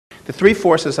The three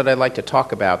forces that I'd like to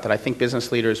talk about that I think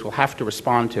business leaders will have to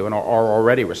respond to and are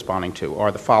already responding to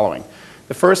are the following.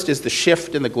 The first is the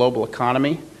shift in the global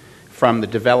economy from the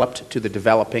developed to the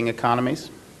developing economies.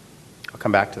 I'll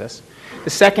come back to this.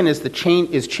 The second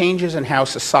is changes in how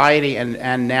society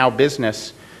and now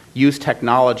business use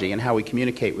technology and how we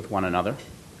communicate with one another,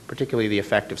 particularly the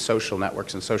effect of social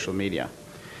networks and social media.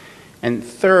 And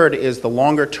third is the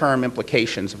longer-term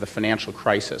implications of the financial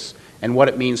crisis and what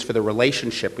it means for the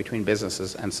relationship between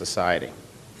businesses and society.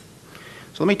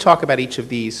 So let me talk about each of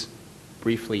these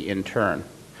briefly in turn.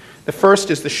 The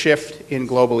first is the shift in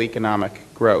global economic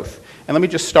growth. And let me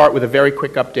just start with a very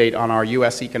quick update on our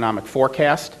U.S. economic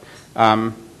forecast.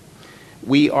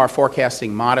 We are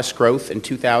forecasting modest growth in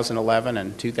 2011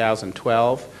 and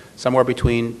 2012, somewhere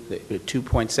between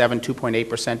 2.7%,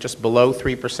 2.8%, just below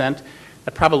 3%.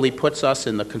 That probably puts us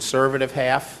in the conservative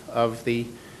half of the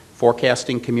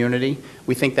forecasting community.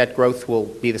 We think that growth will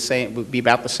be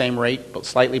about the same rate, but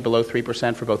slightly below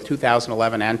 3% for both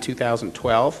 2011 and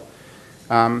 2012.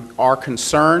 Our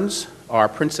concerns are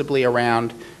principally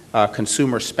around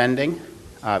consumer spending.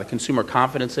 The Consumer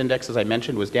Confidence Index, as I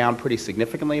mentioned, was down pretty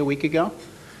significantly a week ago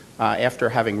after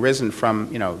having risen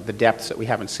from the depths that we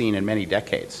haven't seen in many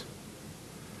decades.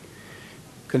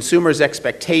 Consumers'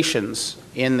 expectations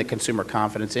in the Consumer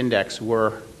Confidence Index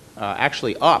were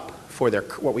actually up for their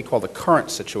what we call the current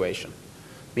situation,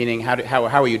 meaning how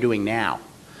are you doing now?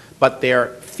 But their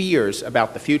fears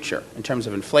about the future in terms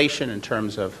of inflation, in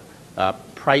terms of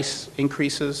price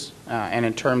increases, and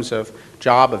in terms of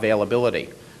job availability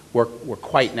were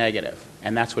quite negative,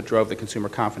 and that's what drove the Consumer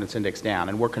Confidence Index down.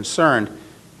 And we're concerned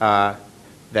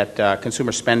that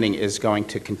consumer spending is going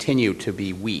to continue to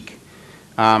be weak.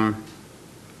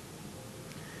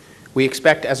 We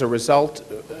expect, as a result,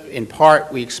 in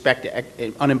part, we expect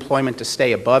unemployment to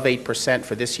stay above 8%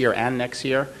 for this year and next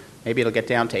year. Maybe it'll get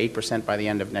down to 8% by the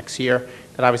end of next year.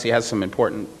 That obviously has some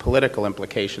important political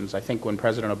implications. I think when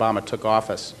President Obama took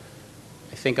office,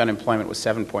 I think unemployment was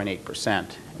 7.8%.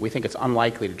 We think it's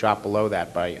unlikely to drop below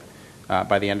that by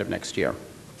the end of next year.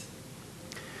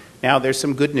 Now, there's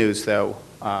some good news, though,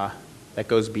 that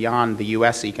goes beyond the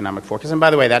U.S. economic forecast. And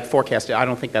by the way, that forecast, I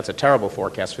don't think that's a terrible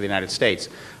forecast for the United States.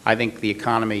 I think the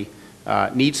economy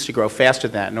needs to grow faster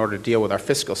than that in order to deal with our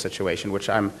fiscal situation, which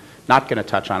I'm not going to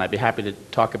touch on. I'd be happy to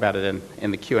talk about it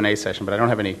in the Q&A session, but I don't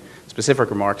have any specific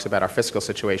remarks about our fiscal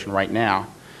situation right now.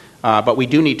 But we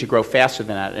do need to grow faster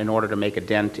than that in order to make a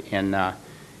dent in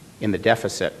the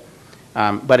deficit.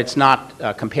 But it's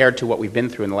not, compared to what we've been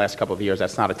through in the last couple of years,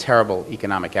 that's not a terrible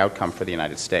economic outcome for the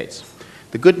United States.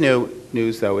 The good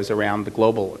news, though, is around the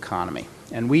global economy.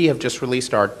 And we have just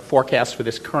released our forecast for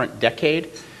this current decade,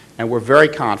 and we're very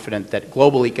confident that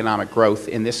global economic growth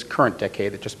in this current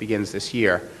decade that just begins this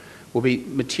year will be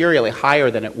materially higher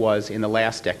than it was in the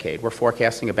last decade. We're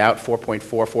forecasting about 4.4%,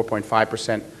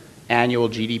 4.5% annual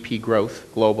GDP growth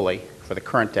globally for the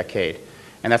current decade,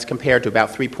 and that's compared to about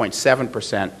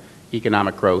 3.7%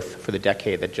 economic growth for the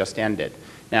decade that just ended.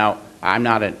 Now, I'm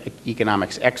not an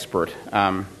economics expert,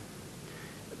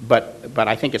 but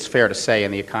I think it's fair to say,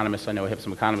 and the economists, I know we have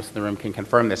some economists in the room can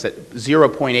confirm this, that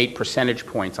 0.8 percentage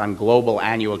points on global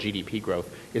annual GDP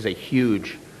growth is a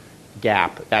huge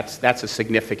gap. That's a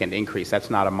significant increase. That's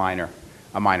not a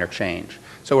minor change.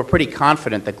 So we're pretty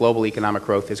confident that global economic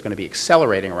growth is going to be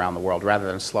accelerating around the world rather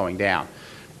than slowing down.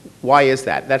 Why is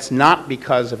that? That's not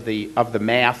because of the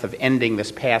math of ending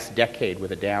this past decade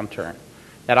with a downturn.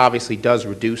 That obviously does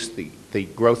reduce the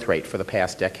growth rate for the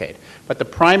past decade. But the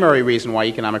primary reason why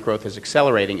economic growth is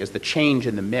accelerating is the change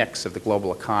in the mix of the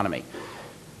global economy.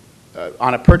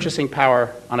 On a purchasing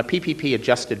power, on a PPP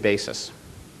adjusted basis,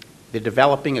 the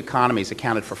developing economies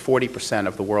accounted for 40%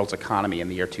 of the world's economy in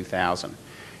the year 2000.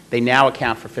 They now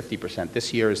account for 50%.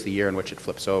 This year is the year in which it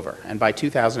flips over. And by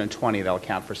 2020, they'll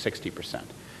account for 60%.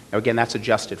 Now, again, that's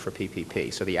adjusted for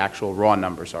PPP, so the actual raw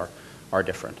numbers are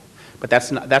different. But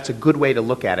that's a good way to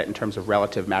look at it in terms of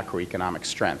relative macroeconomic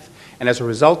strength. And as a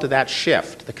result of that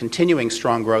shift, the continuing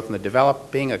strong growth in the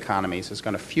developing economies is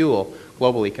going to fuel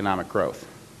global economic growth.